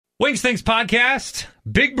Wings Things Podcast,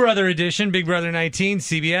 Big Brother edition, Big Brother 19,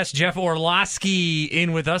 CBS. Jeff Orloski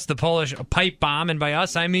in with us, the Polish pipe bomb. And by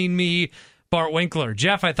us, I mean me, Bart Winkler.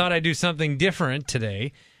 Jeff, I thought I'd do something different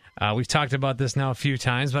today. We've talked about this now a few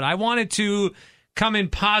times, but I wanted to come in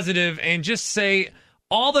positive and just say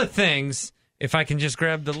all the things, if I can just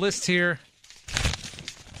grab the list here.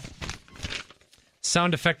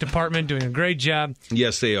 Sound effect department doing a great job.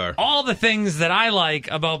 Yes, they are. All the things that I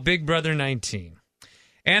like about Big Brother 19.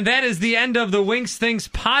 And that is the end of the Wings Things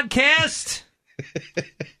Podcast.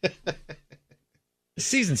 The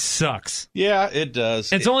season sucks. Yeah, it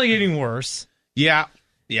does. It's only getting worse. Yeah.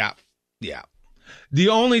 The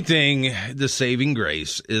only thing, the saving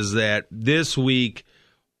grace, is that this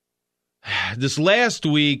last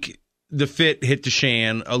week, the fit hit the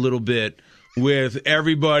shan a little bit with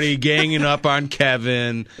everybody ganging up on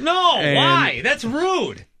Kevin. No, why? That's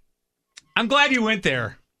rude. I'm glad you went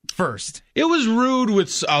there first. It was rude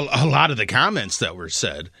with a lot of the comments that were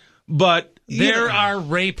said, but there are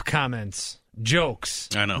rape comments, jokes.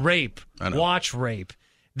 I know. Rape. I know. Watch rape.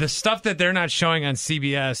 The stuff that they're not showing on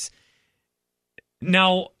CBS.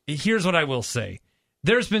 Now, here's what I will say.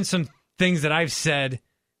 There's been some things that I've said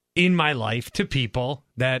in my life to people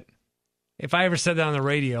that if I ever said that on the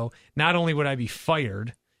radio, not only would I be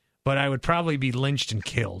fired, but I would probably be lynched and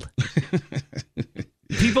killed.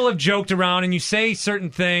 People have joked around, and you say certain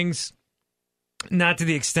things, not to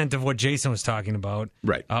the extent of what Jason was talking about,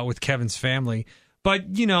 right? With Kevin's family.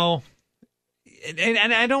 But, you know,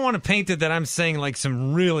 and I don't want to paint it that I'm saying like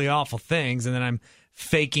some really awful things and then I'm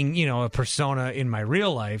faking, you know, a persona in my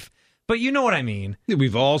real life. But you know what I mean.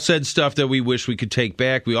 We've all said stuff that we wish we could take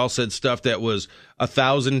back. We all said stuff that was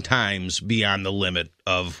 1,000 times beyond the limit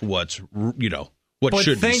of what's, you know, what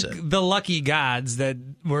should be said. Thank the lucky gods that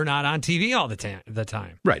we're not on TV all the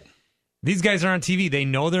time. Right. These guys are on TV. They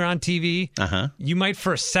know they're on TV. Uh-huh. You might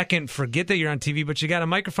for a second forget that you're on TV, but you got a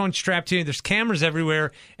microphone strapped to you. There's cameras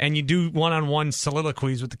everywhere, and you do one-on-one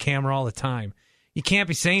soliloquies with the camera all the time. You can't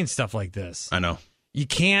be saying stuff like this. I know. You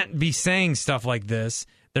can't be saying stuff like this.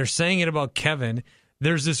 They're saying it about Kevin.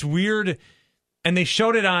 There's this weird, and they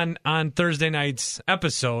showed it on Thursday night's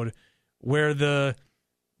episode where the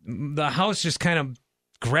house just kind of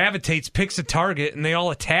gravitates, picks a target, and they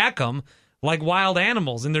all attack him like wild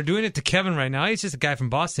animals. And they're doing it to Kevin right now. He's just a guy from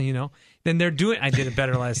Boston, you know. Then they're doing. I did it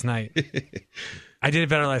better last night.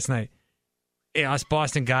 Yeah, us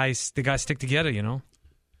Boston guys, the guys stick together, you know.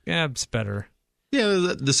 Yeah, it's better.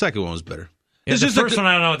 Yeah, the second one was better. Yeah, the first one,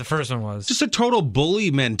 I don't know what the first one was. Just a total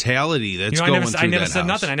bully mentality that's going through that house. I never said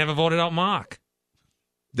nothing. I never voted out Mock.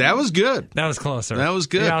 That was good. That was closer. That was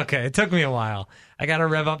good. Yeah, okay. It took me a while. I got to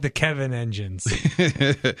rev up the Kevin engines.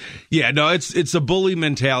 Yeah, no, it's a bully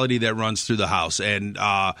mentality that runs through the house, and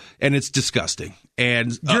it's disgusting.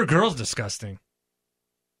 And your girl's disgusting.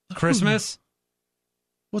 Christmas?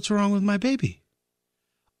 What's wrong with my baby?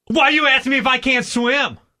 Why you asking me if I can't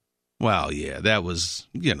swim? Well, yeah, that was,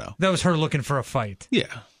 you know. That was her looking for a fight. Yeah.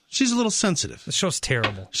 She's a little sensitive. The show's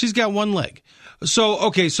terrible. She's got one leg. So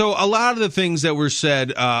a lot of the things that were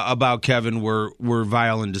said about Kevin were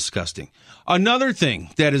vile and disgusting. Another thing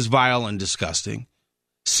that is vile and disgusting,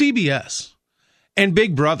 CBS and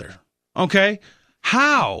Big Brother, okay?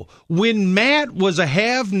 How, when Matt was a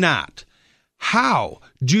have-not, how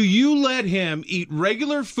do you let him eat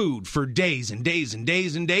regular food for days and days and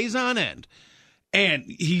days and days on end? And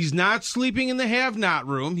he's not sleeping in the have-not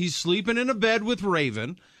room. He's sleeping in a bed with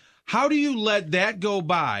Raven. How do you let that go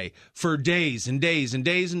by for days and days and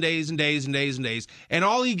days and days and days and days and days, and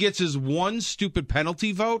all he gets is one stupid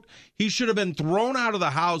penalty vote? He should have been thrown out of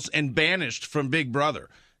the house and banished from Big Brother.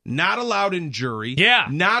 Not allowed in jury. Yeah.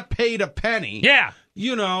 Not paid a penny. Yeah.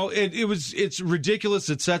 You know, it's ridiculous.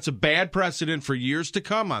 It sets a bad precedent for years to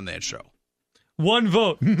come on that show. One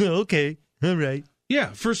vote. Okay. All right.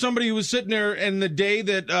 Yeah, for somebody who was sitting there, and the day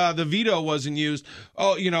that the veto wasn't used,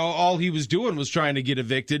 all he was doing was trying to get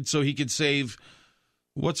evicted so he could save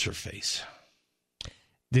what's her face.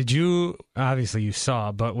 Did you? Obviously, you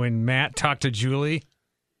saw, but when Matt talked to Julie,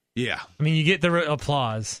 yeah, I mean, you get the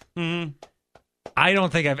applause. Mm-hmm. I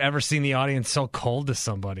don't think I've ever seen the audience so cold to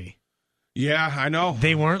somebody. Yeah, I know.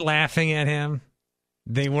 They weren't laughing at him.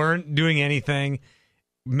 They weren't doing anything.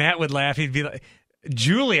 Matt would laugh. He'd be like,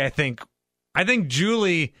 Julie, I think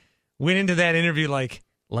Julie went into that interview like,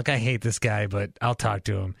 look, I hate this guy, but I'll talk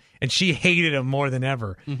to him. And she hated him more than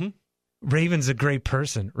ever. Mm-hmm. Raven's a great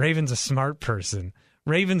person. Raven's a smart person.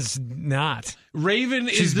 Raven's not. Raven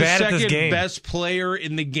is the second best player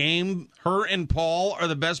in the game. Her and Paul are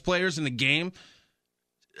the best players in the game.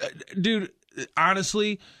 Dude,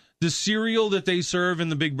 honestly, the cereal that they serve in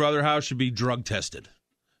the Big Brother house should be drug tested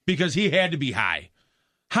because he had to be high.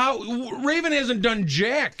 How Raven hasn't done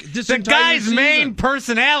jack this The entire guy's season. main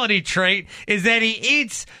personality trait is that he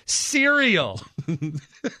eats cereal.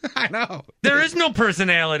 I know. There is no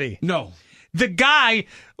personality. No. The guy,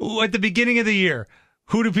 at the beginning of the year,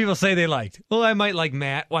 who do people say they liked? Well, I might like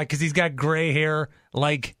Matt. Why? Because he's got gray hair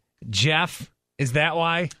like Jeff. Is that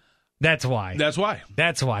why? That's why. That's why.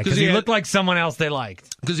 That's why. Because he looked like someone else they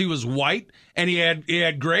liked. Because he was white and he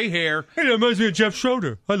had gray hair. Hey, that reminds me of Jeff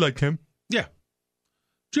Schroeder. I liked him. Yeah.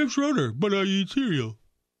 Jeff Schroeder, but I eat cereal.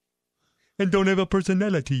 And don't have a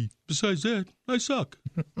personality. Besides that, I suck.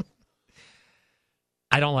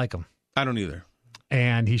 I don't like him. I don't either.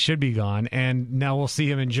 And he should be gone. And now we'll see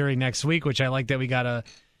him in jury next week, which I like that we got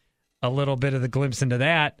a little bit of the glimpse into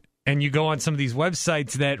that. And you go on some of these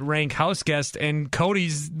websites that rank house guests, and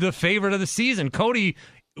Cody's the favorite of the season. Cody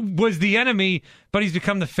was the enemy, but he's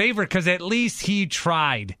become the favorite because at least he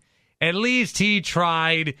tried. At least he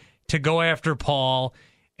tried to go after Paul.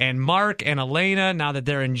 And Mark and Elena, now that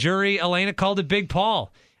they're in jury, Elena called it Big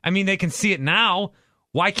Paul. I mean, they can see it now.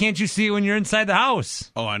 Why can't you see it when you're inside the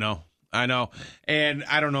house? Oh, I know. And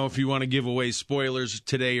I don't know if you want to give away spoilers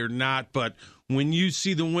today or not, but when you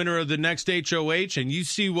see the winner of the next HOH and you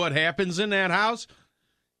see what happens in that house,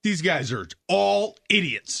 these guys are all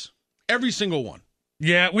idiots. Every single one.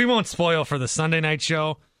 Yeah, we won't spoil for the Sunday night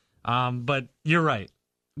show, but you're right.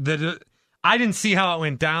 I didn't see how it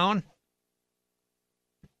went down.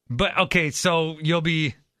 But, okay, so you'll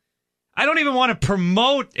be... I don't even want to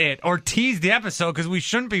promote it or tease the episode because we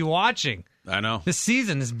shouldn't be watching. I know. This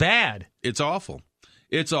season is bad. It's awful.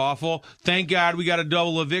 It's awful. Thank God we got a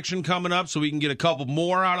double eviction coming up so we can get a couple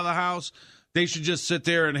more out of the house. They should just sit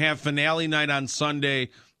there and have finale night on Sunday,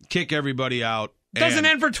 kick everybody out. Doesn't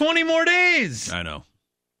end for 20 more days. I know.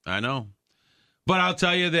 But I'll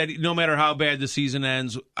tell you that no matter how bad the season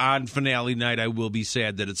ends, on finale night, I will be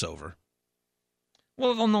sad that it's over.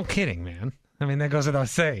 Well, no kidding, man. I mean, that goes without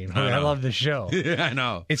saying. I love the show. Yeah, I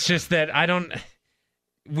know. It's just that I don't...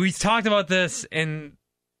 We talked about this, and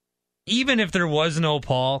even if there was no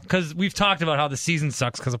Paul, because we've talked about how the season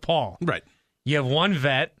sucks because of Paul. Right. You have one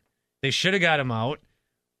vet. They should have got him out.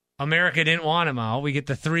 America didn't want him out. We get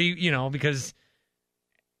the 3, because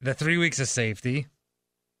the 3 weeks of safety.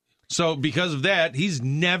 So because of that, he's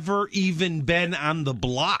never even been on the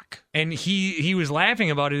block. And he was laughing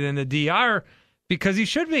about it in the DR because he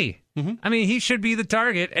should be. Mm-hmm. I mean, he should be the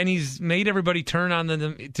target, and he's made everybody turn on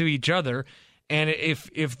them to each other. And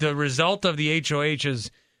if the result of the HOH is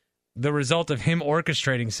the result of him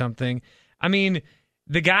orchestrating something, I mean,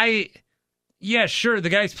 the guy, yeah, sure, the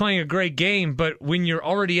guy's playing a great game, but when you're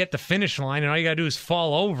already at the finish line and all you got to do is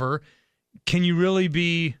fall over, can you really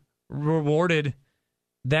be rewarded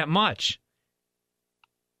that much?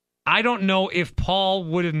 I don't know if Paul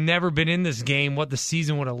would have never been in this game, what the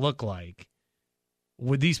season would have looked like.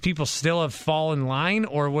 Would these people still have fallen in line,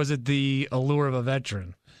 or was it the allure of a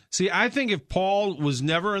veteran? See, I think if Paul was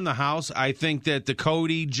never in the house, I think that the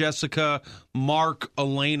Cody, Jessica, Mark,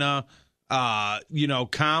 Elena,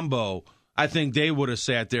 combo, I think they would have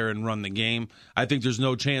sat there and run the game. I think there's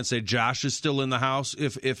no chance that Josh is still in the house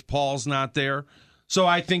if Paul's not there. So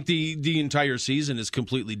I think the entire season is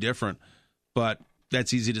completely different. But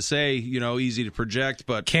that's easy to say, easy to project.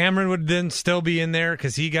 But Cameron would then still be in there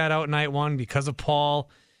because he got out night one because of Paul.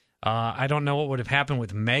 I don't know what would have happened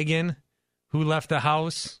with Megan, who left the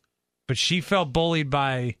house. But she felt bullied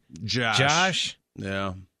by Josh.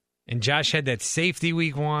 Yeah. And Josh had that safety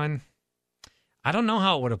week 1. I don't know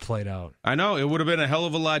how it would have played out. I know. It would have been a hell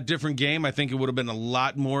of a lot different game. I think it would have been a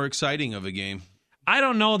lot more exciting of a game. I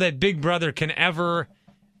don't know that Big Brother can ever...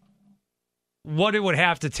 What it would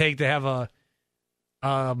have to take to have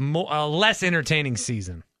a less entertaining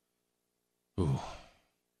season. Ooh.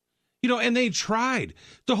 And they tried.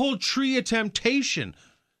 The whole Tree of Temptation...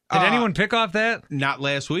 Did anyone pick off that? Not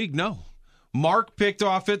last week, no. Mark picked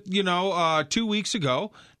off it, 2 weeks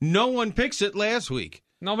ago. No one picks it last week.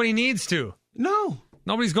 Nobody needs to. No.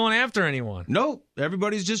 Nobody's going after anyone. No.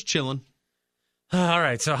 Everybody's just chilling. All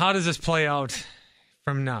right, so how does this play out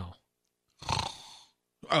from now?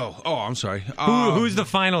 Oh, I'm sorry. Who's the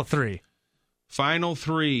final 3? Final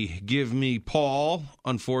 3. Give me Paul,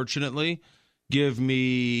 unfortunately. Give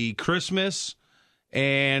me Christmas.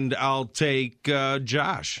 And I'll take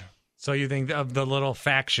Josh. So you think of the little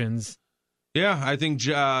factions? Yeah, I think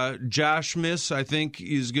Josh Miss, I think,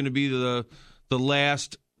 is going to be the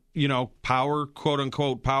last, power, quote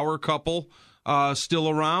unquote, power couple still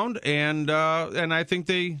around, and I think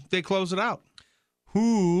they close it out.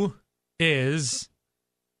 Who is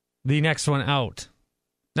the next one out?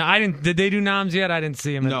 Now, did they do noms yet? I didn't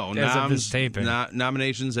see them. No, as of this taping.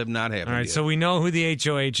 Nominations have not happened. All right, yet. so we know who the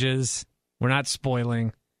HOH is. We're not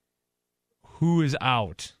spoiling. who is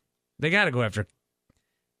out, they got to go after.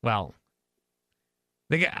 Well,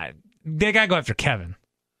 they got to go after Kevin.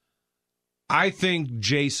 I think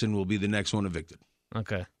Jason will be the next one evicted.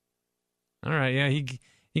 Okay. All right. Yeah,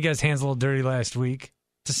 he got his hands a little dirty last week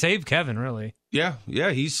to save Kevin. Really. Yeah.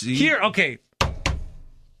 Here. Okay.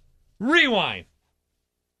 Rewind.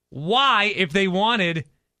 Why, if they wanted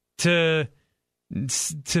to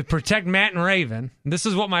protect Matt and Raven, this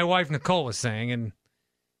is what my wife Nicole was saying, and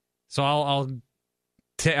so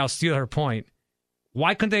I'll steal her point.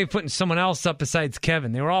 Why couldn't they have put someone else up besides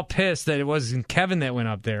Kevin? They were all pissed that it wasn't Kevin that went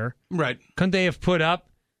up there. Right. Couldn't they have put up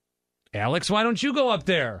Alex? Why don't you go up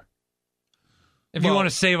there? If you want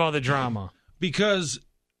to save all the drama. Because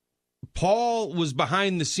Paul was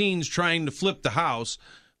behind the scenes trying to flip the house,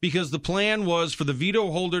 because the plan was for the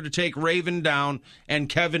veto holder to take Raven down and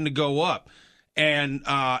Kevin to go up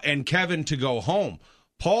and Kevin to go home.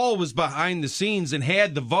 Paul was behind the scenes and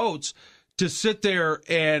had the votes to sit there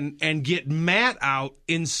and get Matt out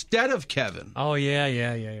instead of Kevin. Oh, yeah,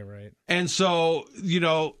 you're right. And so,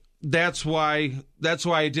 that's why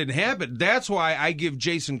it didn't happen. That's why I give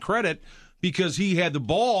Jason credit, because he had the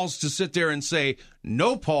balls to sit there and say,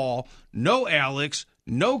 no Paul, no Alex,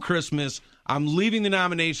 no Christmas. I'm leaving the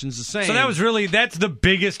nominations the same. So that's the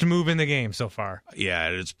biggest move in the game so far. Yeah,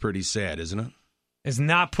 it's pretty sad, isn't it? Is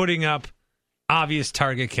not putting up obvious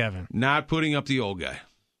target Kevin. Not putting up the old guy.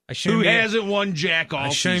 Who hasn't won jack all I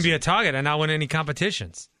shouldn't season. be a target. I not win any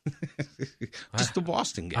competitions. Just the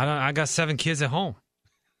Boston guy. I got 7 kids at home.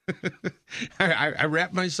 I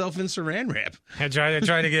wrap myself in saran wrap. I try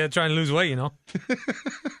to lose weight,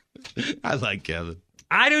 I like Kevin.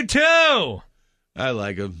 I do too. I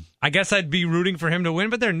like him. I guess I'd be rooting for him to win,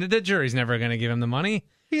 but the jury's never going to give him the money.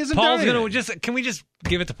 He hasn't Paul's done going to can we just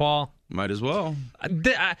give it to Paul? Might as well.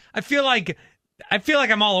 I feel like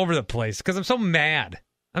I'm all over the place because I'm so mad.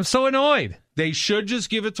 I'm so annoyed. They should just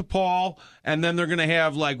give it to Paul, and then they're going to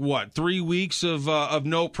have 3 weeks of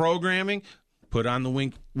no programming. Put on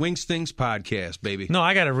the Winks Things podcast, baby. No,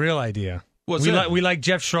 I got a real idea. What's that? We like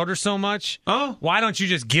Jeff Schroeder so much. Oh, why don't you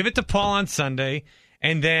just give it to Paul on Sunday,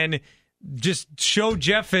 and then just show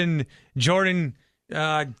Jeff and Jordan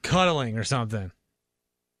cuddling or something?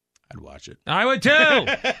 I'd watch it. I would too.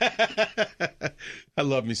 I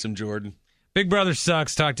love me some Jordan. Big Brother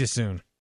sucks. Talk to you soon.